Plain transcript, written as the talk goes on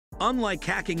Unlike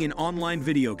hacking in online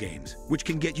video games, which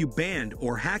can get you banned,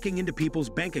 or hacking into people's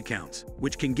bank accounts,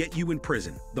 which can get you in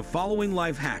prison, the following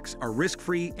life hacks are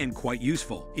risk-free and quite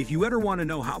useful if you ever want to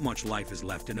know how much life is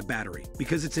left in a battery.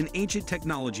 Because it's an ancient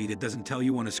technology that doesn't tell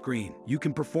you on a screen, you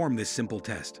can perform this simple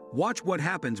test. Watch what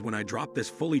happens when I drop this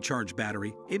fully charged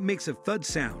battery. It makes a thud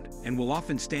sound and will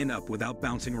often stand up without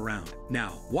bouncing around.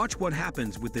 Now, watch what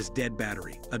happens with this dead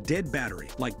battery. A dead battery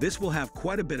like this will have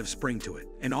quite a bit of spring to it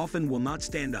and often will not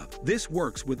stand up. This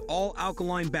works with all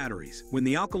alkaline batteries. When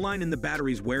the alkaline in the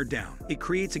batteries wear down, it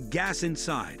creates a gas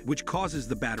inside which causes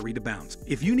the battery to bounce.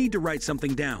 If you need to write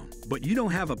something down, but you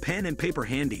don't have a pen and paper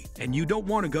handy, and you don't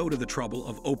want to go to the trouble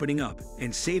of opening up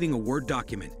and saving a Word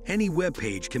document, any web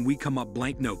page can come up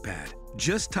blank notepad.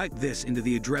 Just type this into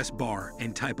the address bar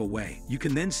and type away. You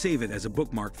can then save it as a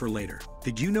bookmark for later.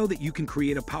 Did you know that you can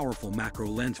create a powerful macro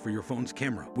lens for your phone's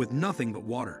camera with nothing but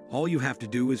water? All you have to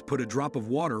do is put a drop of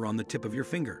water on the tip of your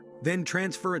finger, then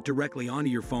transfer it directly onto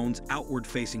your phone's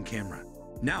outward-facing camera.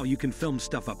 Now you can film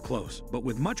stuff up close, but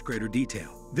with much greater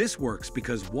detail. This works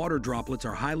because water droplets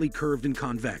are highly curved and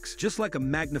convex, just like a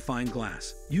magnifying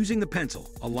glass. Using a pencil,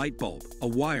 a light bulb, a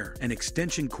wire, an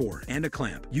extension cord, and a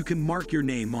clamp, you can mark your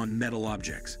name on metal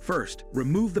objects. First,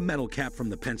 remove the metal cap from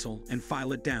the pencil and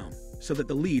file it down so that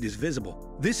the lead is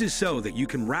visible. This is so that you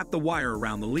can wrap the wire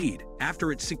around the lead.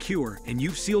 After it's secure and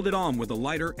you've sealed it on with a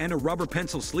lighter and a rubber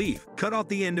pencil sleeve, cut off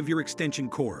the end of your extension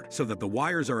cord so that the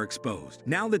wires are exposed.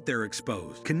 Now that they're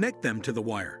exposed, connect them to the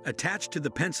wire attached to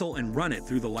the pencil and run it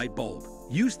through the light bulb.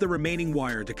 Use the remaining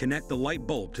wire to connect the light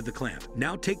bulb to the clamp.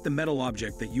 Now take the metal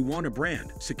object that you want to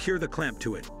brand, secure the clamp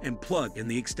to it, and plug in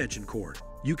the extension cord.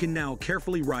 You can now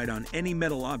carefully write on any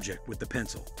metal object with the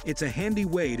pencil. It's a handy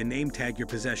way to name tag your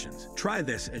possessions. Try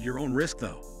this at your own risk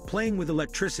though. Playing with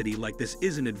electricity like this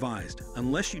isn't advised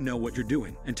unless you know what you're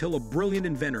doing, until a brilliant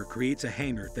inventor creates a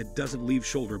hanger that doesn't leave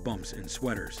shoulder bumps in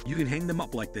sweaters. You can hang them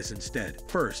up like this instead.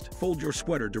 First, fold your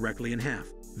sweater directly in half.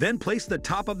 Then place the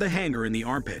top of the hanger in the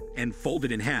armpit and fold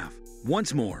it in half.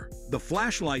 Once more, the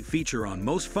flashlight feature on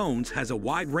most phones has a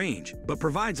wide range, but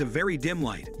provides a very dim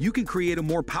light. You can create a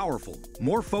more powerful,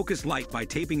 more focused light by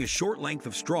taping a short length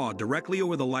of straw directly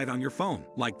over the light on your phone,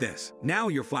 like this. Now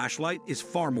your flashlight is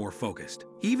far more focused.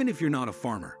 Even if you're not a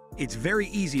farmer, it's very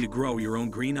easy to grow your own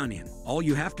green onion. All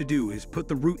you have to do is put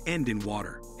the root end in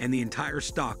water, and the entire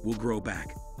stalk will grow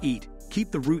back. Eat, keep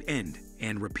the root end,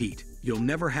 and repeat. You'll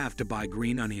never have to buy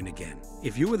green onion again.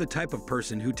 If you are the type of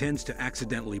person who tends to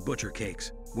accidentally butcher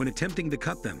cakes when attempting to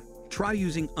cut them, try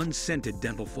using unscented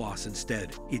dental floss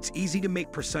instead. It's easy to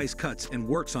make precise cuts and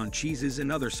works on cheeses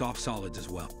and other soft solids as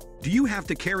well. Do you have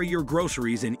to carry your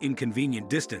groceries an inconvenient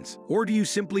distance? Or do you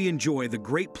simply enjoy the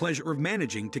great pleasure of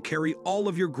managing to carry all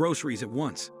of your groceries at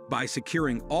once? By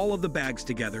securing all of the bags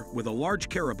together with a large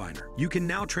carabiner, you can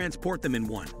now transport them in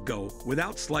one go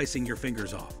without slicing your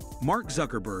fingers off. Mark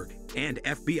Zuckerberg and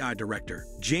FBI Director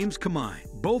James Comey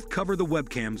both cover the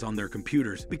webcams on their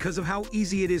computers because of how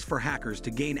easy it is for hackers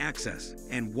to gain access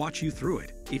and watch you through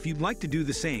it. If you'd like to do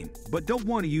the same, but don't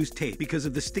want to use tape because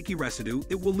of the sticky residue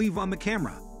it will leave on the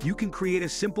camera, you can create a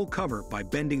simple cover by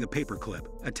bending a paper clip,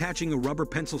 attaching a rubber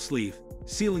pencil sleeve,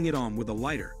 sealing it on with a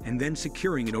lighter, and then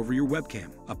securing it over your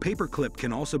webcam. A paper clip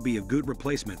can also be a good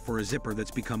replacement for a zipper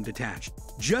that's become detached.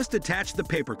 Just attach the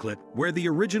paper clip where the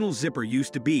original zipper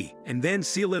used to be, and then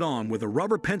seal it on with a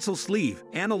rubber pencil sleeve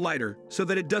and a lighter so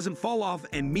that it doesn't fall off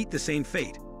and meet the same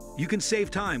fate. You can save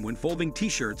time when folding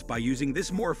t-shirts by using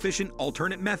this more efficient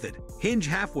alternate method. Hinge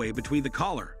halfway between the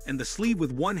collar and the sleeve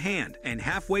with one hand and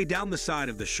halfway down the side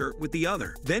of the shirt with the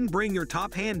other. Then bring your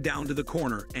top hand down to the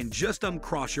corner and just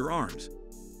uncross your arms.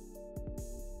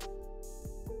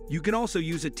 You can also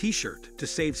use a t-shirt to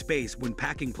save space when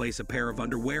packing. Place a pair of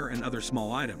underwear and other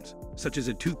small items, such as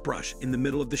a toothbrush, in the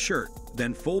middle of the shirt.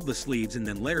 Then fold the sleeves and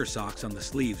then layer socks on the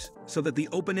sleeves so that the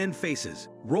open end faces.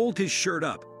 Roll his shirt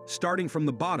up, starting from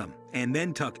the bottom, and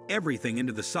then tuck everything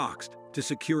into the socks to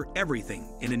secure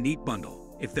everything in a neat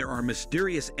bundle. If there are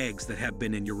mysterious eggs that have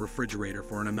been in your refrigerator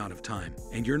for an amount of time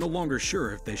and you're no longer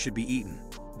sure if they should be eaten,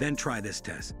 then try this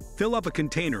test. Fill up a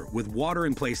container with water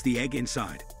and place the egg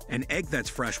inside. An egg that's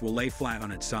fresh will lay flat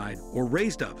on its side or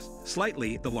raised up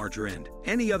slightly at the larger end.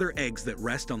 Any other eggs that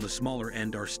rest on the smaller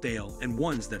end are stale, and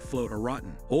ones that float are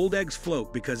rotten. Old eggs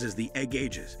float because as the egg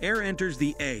ages, air enters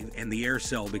the egg and the air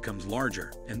cell becomes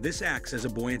larger, and this acts as a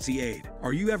buoyancy aid.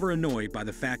 Are you ever annoyed by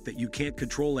the fact that you can't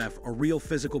Control F a real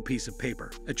physical piece of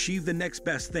paper? Achieve the next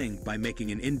best thing by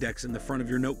making an index in the front of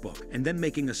your notebook and then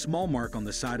making a small mark on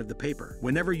the side of the paper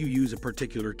whenever you use a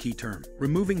particular key term.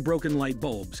 Removing broken light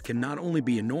bulbs can not only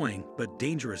be annoying but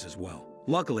dangerous as well.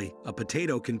 Luckily, a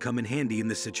potato can come in handy in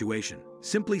this situation.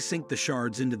 Simply sink the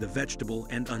shards into the vegetable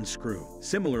and unscrew.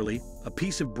 Similarly, a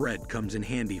piece of bread comes in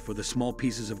handy for the small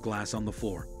pieces of glass on the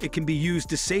floor. It can be used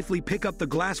to safely pick up the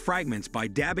glass fragments by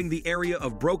dabbing the area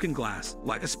of broken glass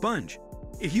like a sponge.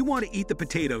 If you want to eat the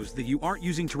potatoes that you aren't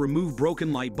using to remove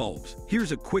broken light bulbs,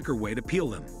 here's a quicker way to peel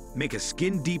them. Make a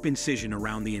skin-deep incision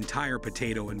around the entire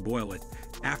potato and boil it.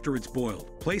 After it's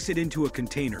boiled, place it into a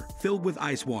container filled with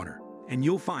ice water, and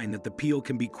you'll find that the peel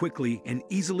can be quickly and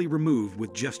easily removed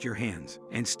with just your hands.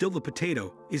 And still, the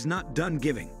potato is not done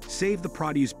giving. Save the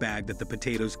produce bag that the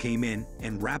potatoes came in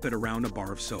and wrap it around a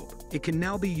bar of soap. It can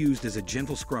now be used as a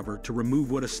gentle scrubber to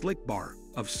remove what a slick bar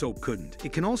of soap couldn't.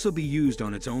 It can also be used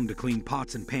on its own to clean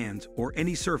pots and pans or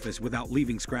any surface without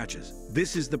leaving scratches.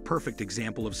 This is the perfect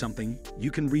example of something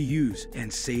you can reuse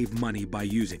and save money by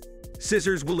using.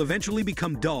 Scissors will eventually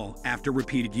become dull after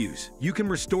repeated use. You can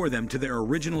restore them to their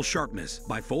original sharpness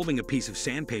by folding a piece of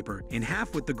sandpaper in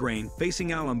half with the grain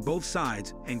facing out on both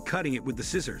sides and cutting it with the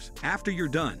scissors. After you're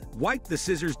done, wipe the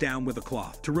scissors down with a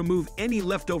cloth to remove any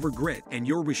leftover grit, and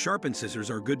your resharpened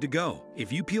scissors are good to go.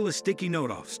 If you peel a sticky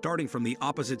note off starting from the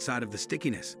opposite side of the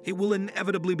stickiness, it will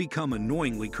inevitably become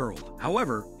annoyingly curled.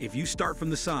 However, if you start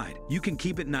from the side, you can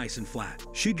keep it nice and flat.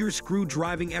 Should your screw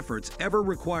driving efforts ever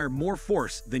require more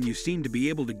force than you seem to be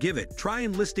able to give it, try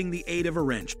enlisting the aid of a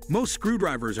wrench. Most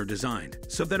screwdrivers are designed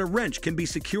so that a wrench can be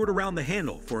secured around the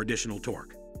handle for additional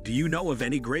torque. Do you know of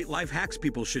any great life hacks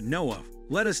people should know of?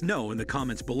 Let us know in the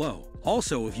comments below.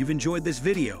 Also, if you've enjoyed this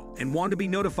video and want to be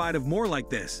notified of more like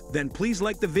this, then please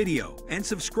like the video and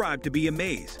subscribe to be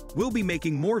amazed. We'll be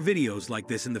making more videos like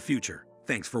this in the future.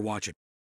 Thanks for watching.